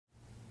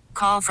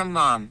call from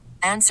mom.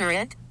 Answer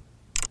it.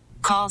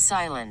 Call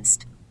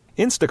silenced.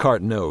 Instacart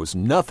knows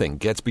nothing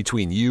gets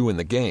between you and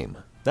the game.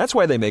 That's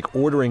why they make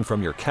ordering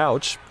from your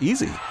couch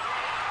easy.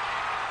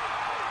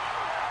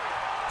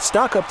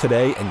 Stock up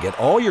today and get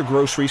all your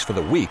groceries for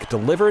the week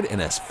delivered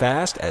in as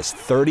fast as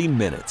 30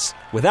 minutes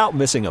without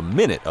missing a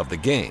minute of the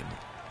game.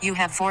 You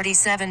have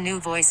 47 new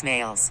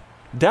voicemails.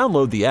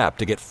 Download the app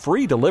to get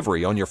free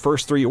delivery on your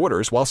first 3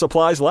 orders while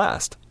supplies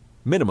last.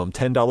 Minimum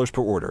 $10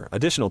 per order.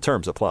 Additional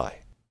terms apply.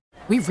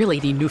 We really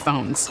need new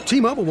phones.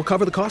 T-Mobile will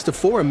cover the cost of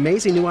 4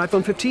 amazing new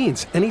iPhone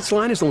 15s, and each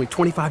line is only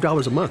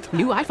 $25 a month.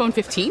 New iPhone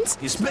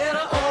 15s? It's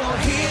better over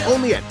here.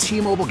 Only at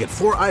T-Mobile, get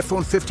 4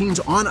 iPhone 15s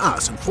on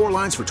us and 4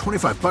 lines for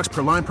 $25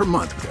 per line per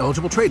month with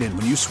eligible trade-in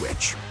when you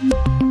switch.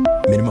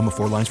 Minimum of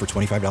 4 lines for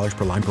 $25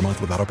 per line per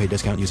month with autopay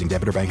discount using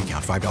debit or bank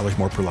account. $5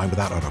 more per line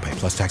without autopay,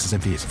 plus taxes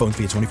and fees. Phone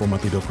fee at 24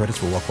 monthly bill credits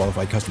for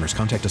well-qualified customers.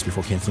 Contact us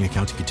before canceling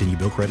account to continue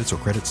bill credits or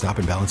credit stop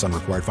and balance on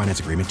required finance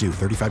agreement due.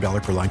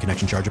 $35 per line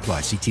connection charge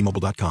applies. See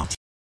T-Mobile.com.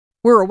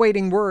 We're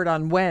awaiting word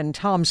on when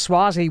Tom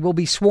Suozzi will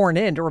be sworn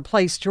in to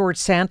replace George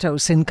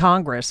Santos in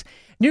Congress.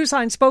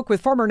 Newsline spoke with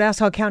former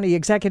Nassau County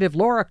Executive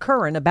Laura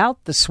Curran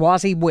about the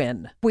Suozzi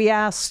win. We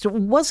asked,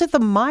 was it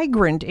the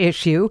migrant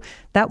issue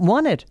that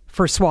won it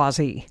for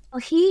Suozzi?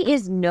 Well, he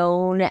is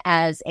known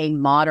as a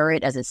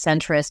moderate, as a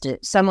centrist,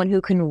 someone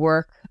who can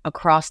work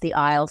across the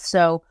aisle.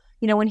 So,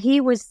 when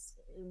he was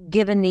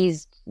given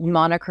these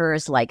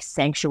monikers like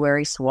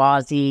Sanctuary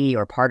Suozzi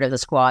or part of the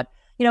squad,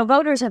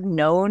 voters have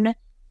known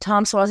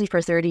Tom Suozzi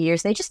for 30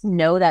 years. They just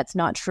know that's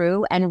not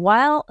true. And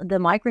while the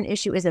migrant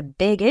issue is a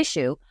big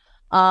issue,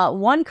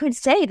 one could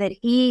say that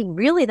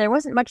there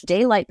wasn't much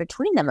daylight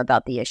between them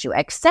about the issue,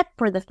 except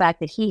for the fact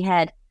that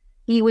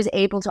he was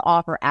able to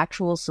offer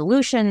actual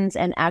solutions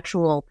and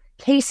actual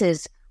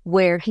cases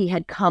where he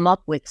had come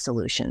up with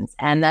solutions.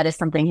 And that is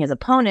something his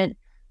opponent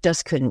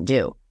just couldn't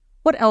do.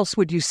 What else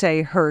would you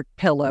say hurt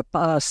Philip?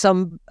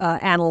 Some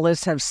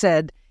analysts have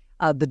said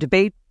the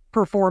debate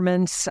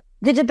performance.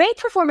 The debate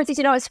performance,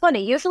 it's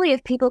funny. Usually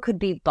if people could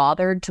be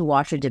bothered to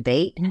watch a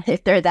debate,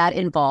 if they're that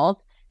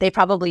involved, they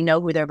probably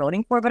know who they're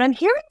voting for. But I'm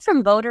hearing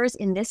from voters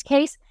in this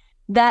case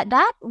that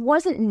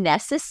wasn't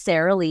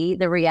necessarily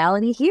the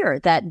reality here,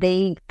 that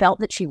they felt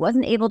that she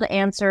wasn't able to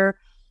answer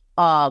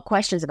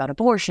questions about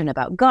abortion,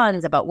 about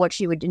guns, about what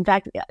she would. In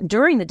fact,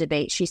 during the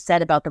debate, she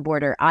said about the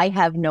border, "I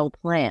have no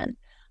plan."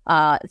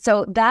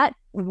 So that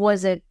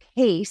was a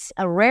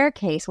rare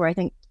case where I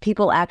think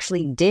people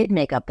actually did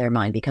make up their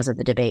mind because of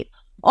the debate.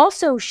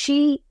 Also,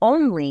 she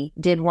only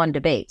did one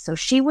debate. So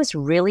she was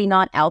really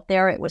not out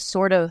there. It was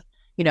sort of,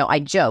 I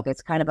joke,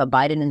 it's kind of a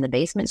Biden in the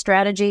basement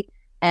strategy.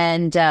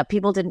 And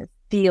people didn't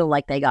feel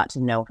like they got to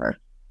know her.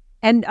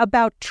 And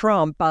about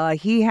Trump,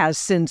 he has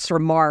since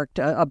remarked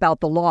about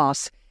the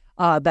loss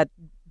that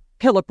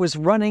Philip was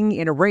running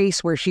in a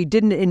race where she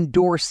didn't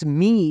endorse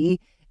me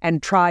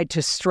and tried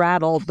to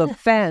straddle the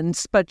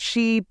fence, but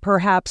she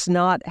perhaps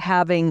not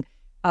having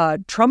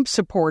Trump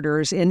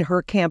supporters in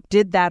her camp,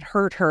 did that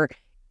hurt her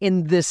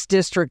in this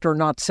district or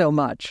not so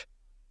much?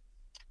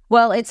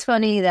 Well, it's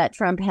funny that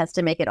Trump has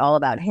to make it all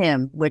about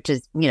him, which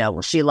is,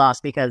 she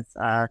lost because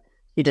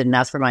she didn't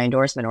ask for my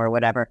endorsement or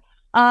whatever.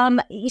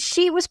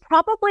 She was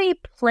probably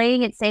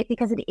playing it safe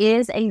because it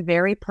is a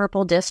very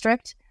purple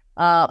district.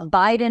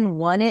 Biden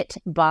won it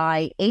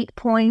by 8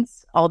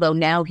 points, although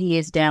now he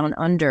is down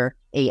under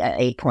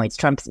 8 points.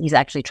 Trump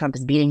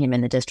is beating him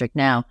in the district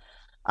now.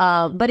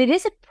 But it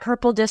is a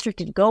purple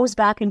district. It goes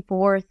back and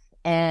forth,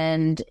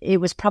 and it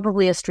was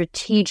probably a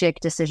strategic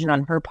decision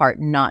on her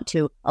part not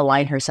to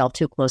align herself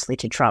too closely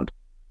to Trump.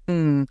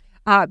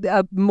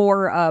 A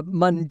more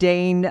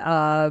mundane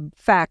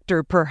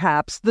factor,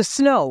 perhaps, the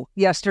snow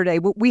yesterday.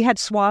 We had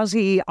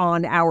Suozzi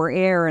on our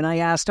air, and I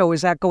asked,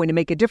 is that going to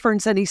make a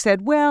difference? And he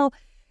said, well,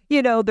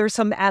 there's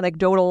some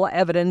anecdotal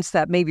evidence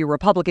that maybe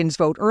Republicans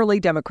vote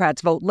early,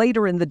 Democrats vote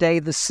later in the day.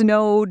 The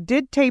snow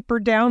did taper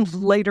down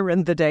later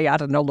in the day. I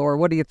don't know, Laura,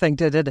 what do you think?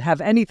 Did it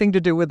have anything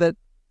to do with it?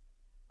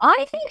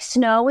 I think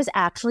snow was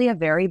actually a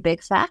very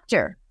big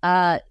factor.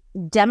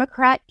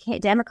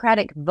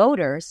 Democratic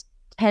voters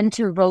tend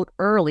to vote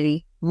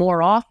early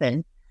more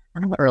often. I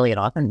don't know early and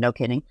often, no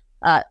kidding.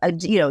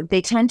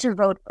 They tend to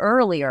vote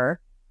earlier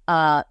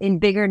in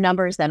bigger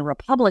numbers than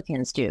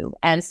Republicans do.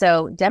 And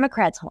so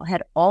Democrats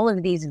had all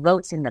of these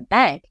votes in the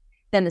bank.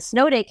 Then the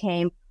snow day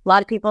came. A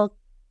lot of people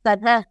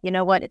said, you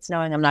know what? It's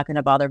snowing. I'm not going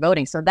to bother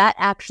voting. So that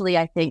actually,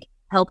 I think,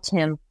 helped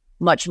him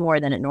much more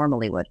than it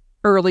normally would.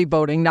 Early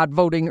voting, not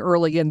voting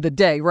early in the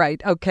day.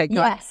 Right. Okay.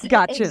 Yes,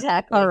 gotcha.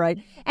 Exactly. All right.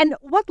 And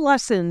what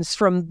lessons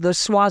from the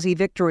Suozzi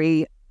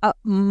victory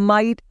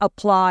might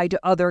apply to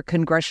other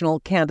congressional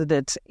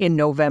candidates in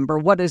November?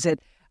 What is it?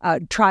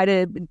 Try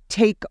to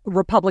take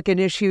Republican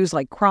issues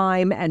like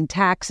crime and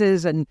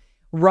taxes and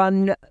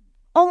run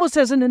almost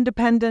as an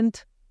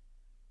independent?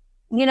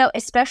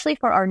 Especially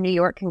for our New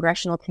York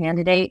congressional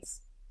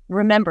candidates,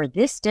 remember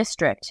this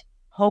district,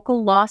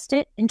 Hochul lost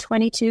it in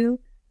 22.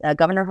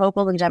 Governor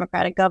Hochul, the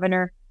Democratic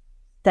governor,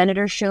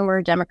 Senator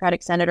Schumer,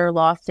 Democratic senator,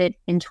 lost it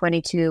in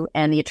 22.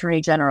 And the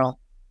Attorney General,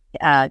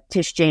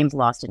 Tish James,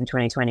 lost it in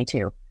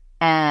 2022.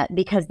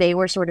 because they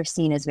were sort of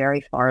seen as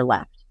very far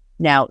left.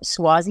 Now,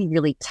 Suozzi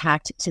really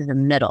tacked to the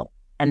middle,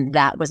 and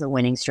that was a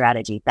winning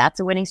strategy. That's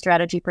a winning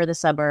strategy for the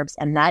suburbs,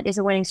 and that is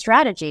a winning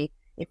strategy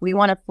if we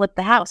want to flip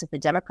the House. If the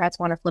Democrats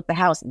want to flip the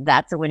House,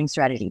 that's a winning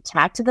strategy.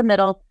 Tack to the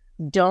middle.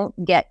 Don't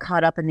get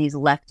caught up in these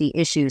lefty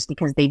issues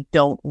because they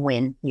don't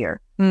win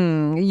here.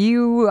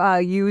 You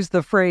use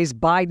the phrase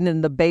Biden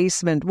in the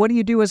basement. What do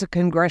you do as a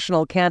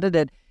congressional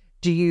candidate?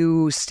 Do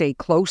you stay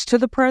close to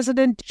the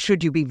president?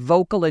 Should you be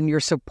vocal in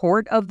your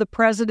support of the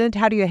president?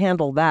 How do you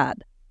handle that?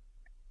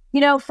 You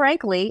know,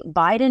 frankly,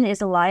 Biden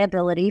is a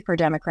liability for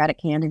Democratic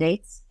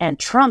candidates, and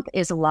Trump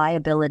is a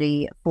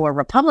liability for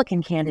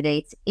Republican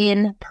candidates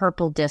in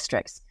purple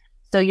districts.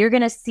 So you're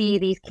going to see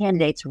these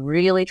candidates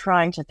really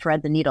trying to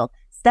thread the needle.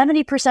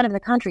 70% of the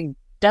country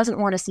doesn't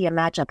want to see a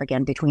matchup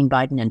again between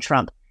Biden and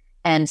Trump.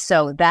 And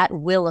so that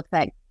will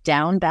affect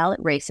down ballot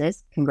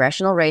races,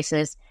 congressional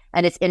races,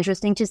 and it's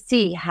interesting to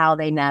see how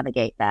they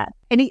navigate that.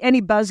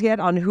 Any buzz yet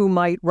on who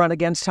might run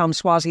against Tom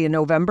Suozzi in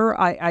November?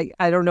 I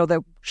don't know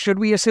that. Should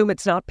we assume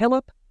it's not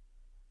Pillip?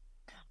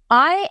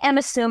 I am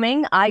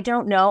assuming. I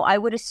don't know. I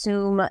would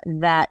assume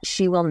that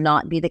she will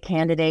not be the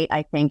candidate.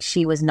 I think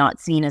she was not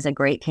seen as a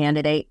great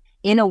candidate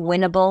in a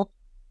winnable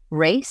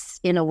race,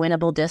 in a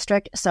winnable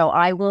district. So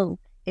I will,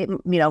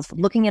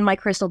 looking in my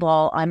crystal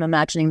ball, I'm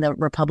imagining the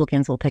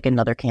Republicans will pick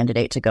another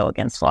candidate to go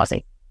against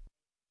Suozzi.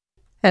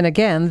 And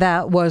again,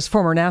 that was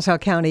former Nassau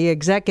County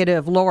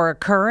Executive Laura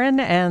Curran.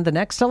 And the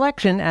next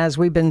election, as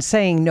we've been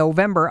saying,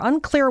 November.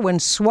 Unclear when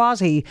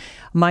Suozzi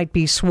might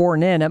be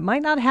sworn in. It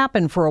might not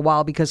happen for a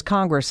while because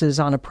Congress is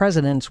on a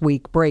President's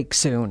Week break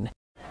soon.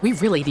 We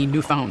really need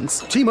new phones.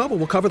 T-Mobile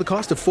will cover the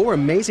cost of 4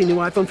 amazing new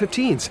iPhone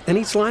 15s, and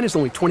each line is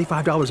only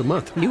 $25 a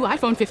month. New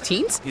iPhone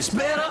 15s? It's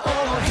better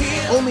over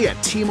here. Only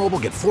at T-Mobile,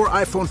 get 4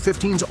 iPhone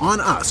 15s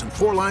on us and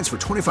 4 lines for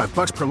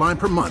 $25 per line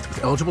per month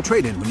with eligible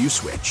trade-in when you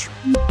switch.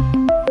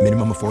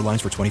 Minimum of 4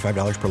 lines for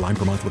 $25 per line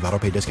per month with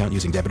autopay discount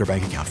using debit or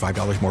bank account.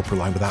 $5 more per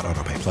line without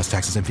autopay, plus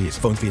taxes and fees.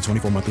 Phone fee at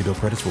 24 monthly bill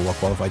credits for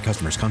well-qualified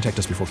customers. Contact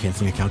us before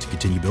canceling account to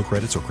continue bill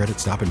credits or credit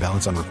stop and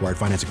balance on required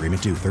finance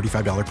agreement due.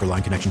 $35 per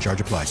line connection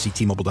charge applies. See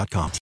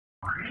T-Mobile.com.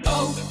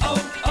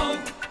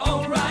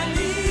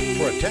 O'Reilly.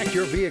 Protect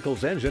your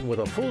vehicle's engine with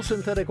a full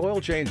synthetic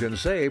oil change and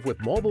save with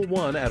Mobile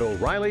One at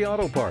O'Reilly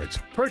Auto Parts.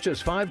 Purchase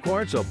 5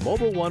 quarts of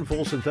Mobile One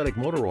full synthetic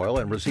motor oil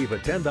and receive a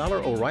 $10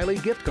 O'Reilly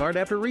gift card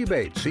after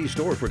rebate. See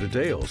store for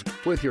details.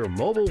 With your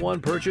Mobile One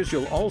purchase,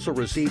 you'll also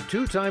receive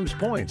 2 times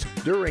points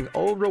during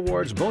O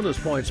Rewards Bonus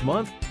Points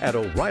Month at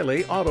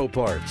O'Reilly Auto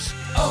Parts.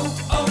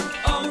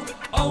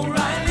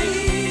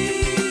 O'Reilly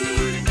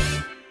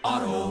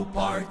Auto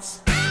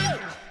Parts.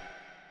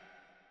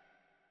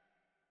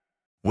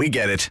 We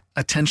get it.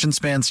 Attention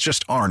spans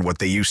just aren't what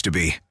they used to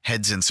be.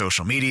 Heads in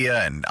social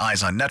media and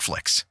eyes on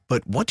Netflix.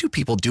 But what do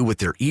people do with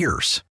their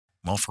ears?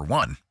 Well, for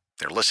one,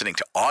 they're listening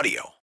to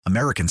audio.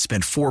 Americans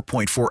spend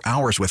 4.4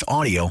 hours with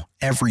audio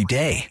every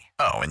day.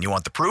 Oh, and you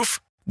want the proof?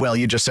 Well,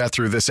 you just sat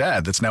through this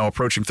ad that's now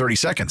approaching 30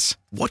 seconds.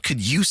 What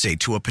could you say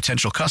to a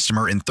potential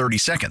customer in 30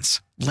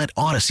 seconds? Let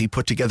Odyssey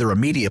put together a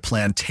media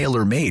plan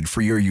tailor-made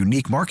for your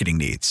unique marketing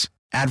needs.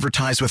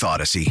 Advertise with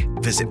Odyssey.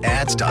 Visit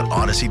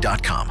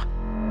ads.odyssey.com.